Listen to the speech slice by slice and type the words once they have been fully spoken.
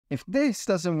if this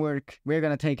doesn't work, we're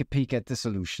going to take a peek at the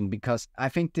solution, because I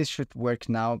think this should work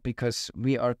now, because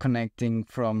we are connecting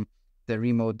from the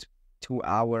remote to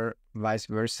our vice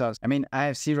versa. I mean, I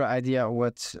have zero idea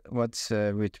what's with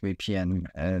VPN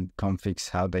and configs,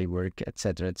 how they work,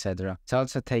 etc., etc. It's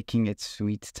also taking its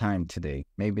sweet time today.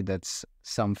 Maybe that's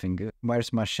something good.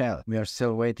 Where's my shell? We are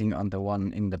still waiting on the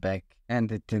one in the back,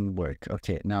 and it didn't work.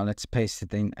 Okay, now let's paste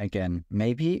it in again.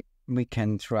 Maybe we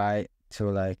can try to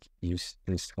like use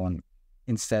this one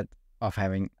instead of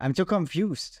having... I'm too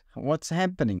confused. What's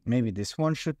happening? Maybe this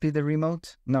one should be the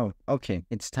remote? No. Okay,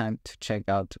 it's time to check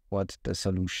out what the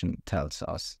solution tells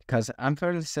us, because I'm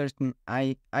fairly certain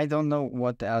I don't know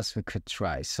what else we could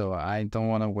try, so I don't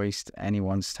want to waste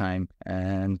anyone's time.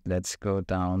 And let's go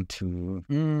down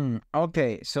to...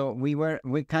 Okay, so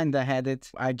we kind of had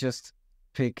it. I just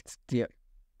picked the...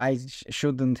 I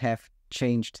shouldn't have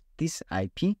changed this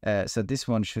IP, so this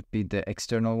one should be the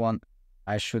external one.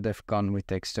 I should have gone with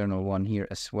the external one here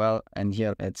as well. And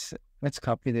here, let's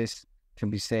copy this to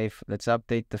be safe. Let's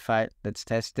update the file. Let's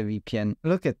test the VPN.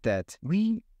 Look at that.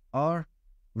 We are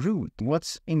root.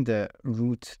 What's in the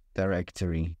root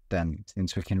directory then,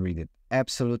 since we can read it?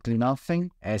 Absolutely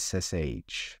nothing.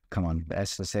 SSH. Come on,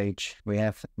 SSH. We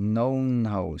have known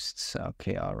hosts.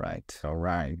 Okay, all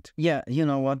right. Yeah, you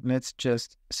know what? Let's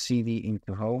just cd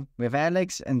into home. We have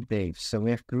Alex and Dave. So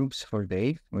we have groups for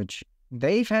Dave, which...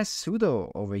 Dave has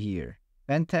sudo over here.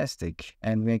 Fantastic.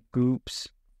 And we have groups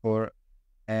for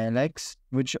Alex,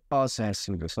 which also has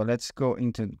sudo. So let's go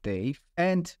into Dave.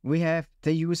 And we have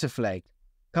the user flag.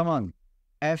 Come on.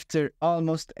 After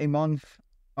almost a month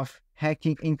of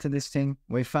hacking into this thing,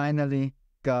 we finally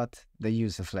got the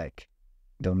user flag.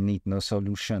 Don't need no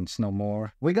solutions no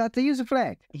more. We got the user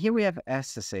flag. Here we have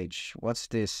SSH. What's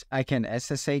this? I can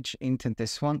SSH into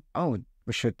this one. Oh,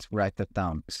 we should write that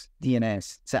down.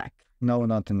 DNS. Zack. No,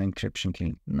 not an encryption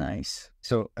key. Nice.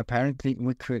 So apparently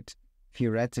we could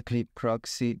theoretically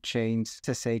proxy chains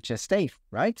SSH as Dave,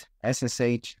 right?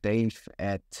 SSH Dave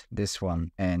at this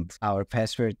one. And our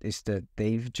password is the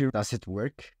Dave. Does it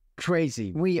work?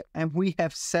 Crazy. We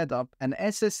have set up an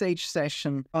SSH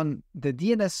session on the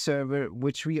DNS server,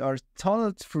 which we are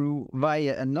tunneled through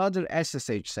via another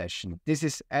SSH session. This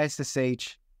is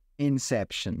SSH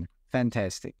Inception.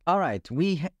 Fantastic. All right,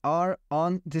 we are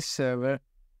on this server.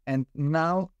 And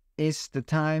now is the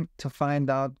time to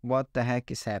find out what the heck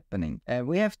is happening.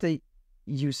 We have the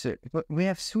user, but we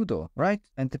have sudo, right?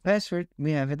 And the password,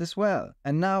 we have it as well.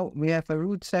 And now we have a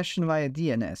root session via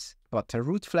DNS, but the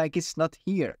root flag is not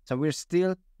here. So we're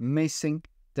still missing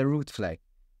the root flag.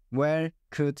 Where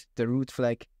could the root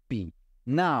flag be?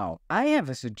 Now, I have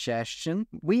a suggestion.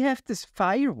 We have this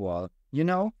firewall, you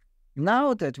know.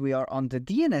 Now that we are on the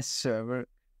DNS server,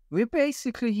 we're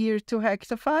basically here to hack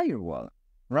the firewall.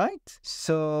 Right?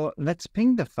 So let's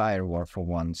ping the firewall for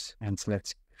once, and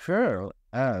let's curl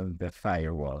the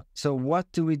firewall. So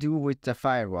what do we do with the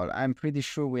firewall? I'm pretty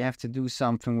sure we have to do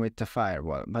something with the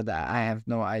firewall, but I have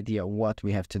no idea what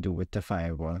we have to do with the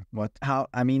firewall.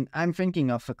 I'm thinking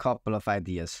of a couple of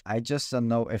ideas. I just don't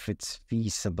know if it's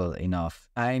feasible enough.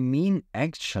 I mean,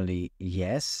 actually,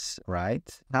 yes, right?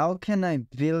 How can I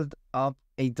build up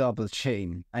a double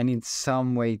chain? I need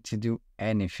some way to do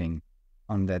anything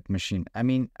on that machine. I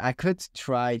mean, I could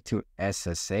try to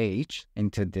SSH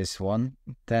into this one.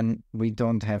 Then we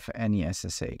don't have any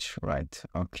SSH, right?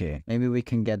 Okay. Maybe we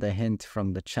can get a hint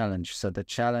from the challenge. So the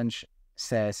challenge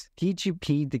says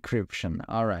PGP decryption.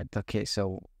 All right. Okay.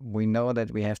 So we know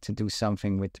that we have to do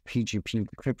something with PGP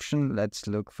decryption. Let's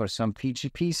look for some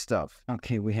PGP stuff.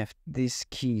 Okay. We have this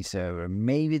key server.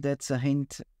 Maybe that's a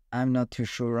hint. I'm not too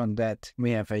sure on that.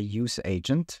 We have a use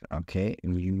agent. Okay,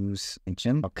 use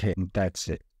agent. Okay, that's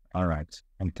it. All right,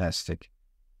 fantastic.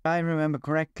 If I remember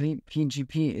correctly,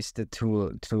 PGP is the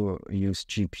tool to use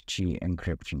GPG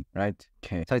encryption, right?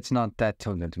 Okay, so it's not that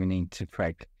tool that we need to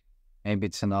crack. Maybe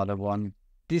it's another one.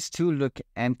 These two look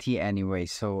empty anyway,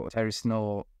 so there is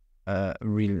no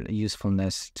real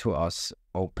usefulness to us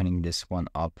opening this one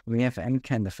up. We have any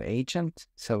kind of agent,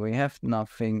 so we have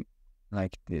nothing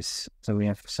like this. So we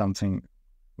have something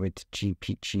with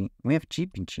GPG. We have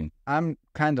GPG. I'm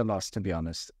kind of lost, to be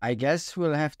honest. I guess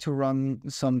we'll have to run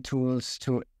some tools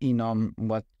to enum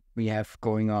what we have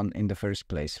going on in the first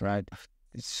place, right?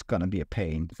 It's gonna be a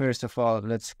pain. First of all,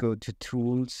 let's go to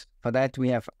tools. For that, we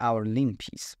have our link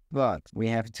piece, but we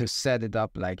have to set it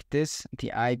up like this.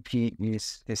 The IP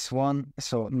is this one.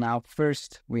 So now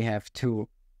first we have to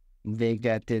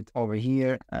get it over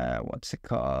here. What's it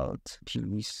called?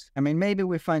 Please. I mean, maybe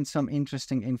we find some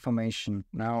interesting information.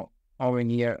 Now over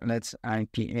here, let's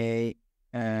IPA,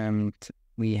 and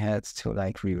we had to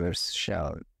like reverse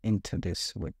shell into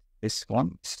this with this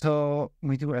one. So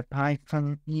we do a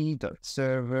Python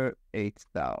e.server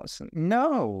 8000.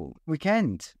 No, we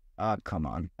can't. Oh, come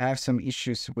on. I have some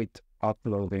issues with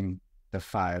uploading the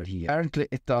file here. Apparently,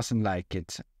 it doesn't like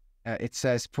it. It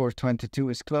says port 22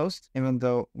 is closed, even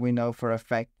though we know for a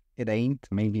fact it ain't.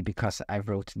 Maybe because I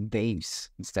wrote Dave's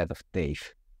instead of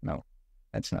Dave. No,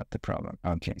 that's not the problem.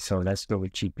 Okay, so let's go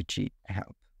with GPG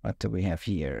help. What do we have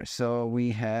here? So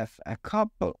we have a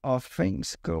couple of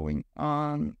things going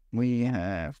on. We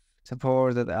have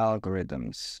supported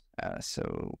algorithms.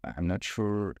 So I'm not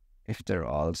sure if they're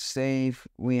all safe.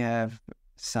 We have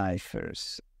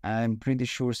ciphers. I'm pretty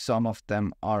sure some of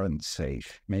them aren't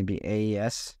safe. Maybe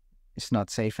AES is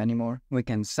not safe anymore. We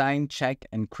can sign, check,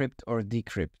 encrypt, or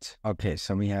decrypt. Okay,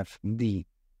 so we have D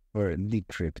or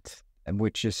decrypt,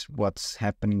 which is what's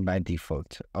happening by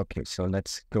default. Okay, so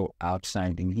let's go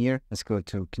outside in here. Let's go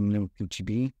to GNU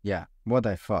QGB. Yeah, what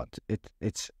I thought.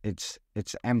 It's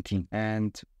empty.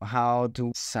 And how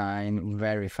to sign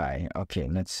verify? Okay,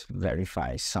 let's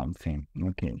verify something.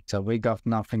 Okay, so we got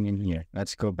nothing in here.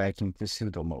 Let's go back into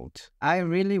sudo mode. I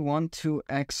really want to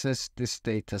access this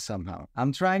data somehow.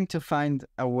 I'm trying to find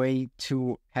a way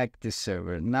to hack this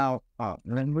server. Now,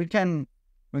 then we can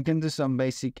do some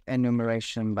basic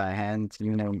enumeration by hand,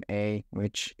 uname A,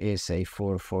 which is a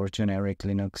 4.4 generic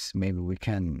Linux. Maybe we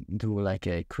can do like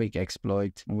a quick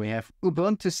exploit. We have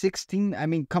Ubuntu 16. I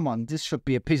mean, come on, this should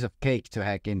be a piece of cake to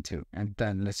hack into. And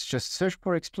then let's just search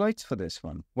for exploits for this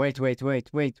one. Wait. What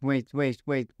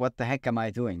the heck am I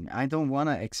doing? I don't want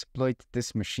to exploit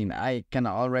this machine. I can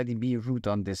already be root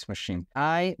on this machine.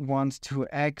 I want to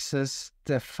access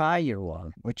the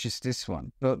firewall, which is this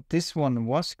one. But this one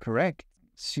was correct.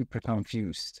 Super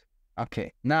confused.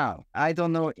 Okay, now I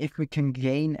don't know if we can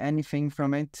gain anything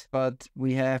from it, but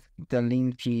we have the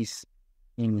lean keys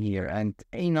in here, and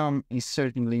anom is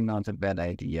certainly not a bad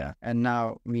idea. And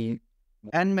now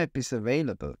nmap is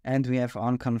available, and we have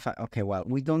onconfig. Okay, well,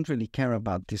 we don't really care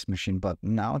about this machine, but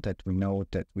now that we know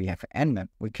that we have nmap,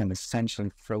 we can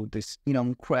essentially throw this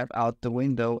crap out the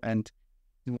window and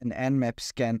do an nmap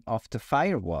scan of the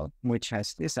firewall, which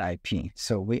has this IP.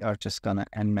 So we are just gonna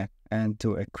nmap and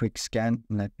do a quick scan.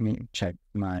 Let me check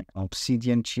my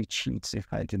Obsidian cheat sheets if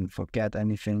I didn't forget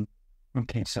anything.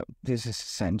 Okay, so this is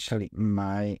essentially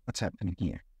what's happening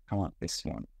here. I want this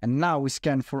one. And now we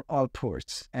scan for all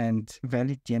ports and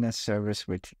valid DNS servers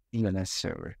with DNS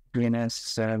server. DNS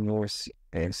servers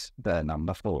is the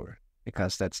number 4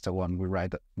 because that's the one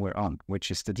we're on, which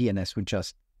is the DNS we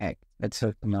just hacked. Let's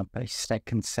open up a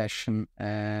second session.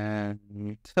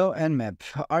 And so nmap,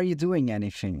 are you doing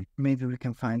anything? Maybe we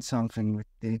can find something with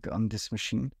dig on this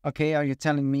machine. Okay, are you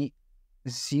telling me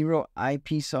 0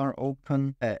 IPs are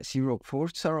open, 0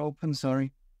 ports are open,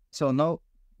 sorry. So no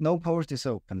port is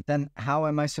open. Then how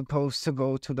am I supposed to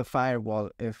go to the firewall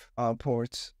if our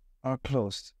ports are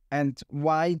closed? And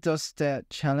why does the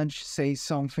challenge say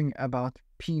something about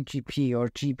PGP or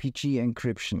GPG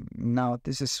encryption? Now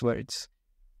this is where it's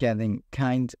getting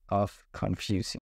kind of confusing.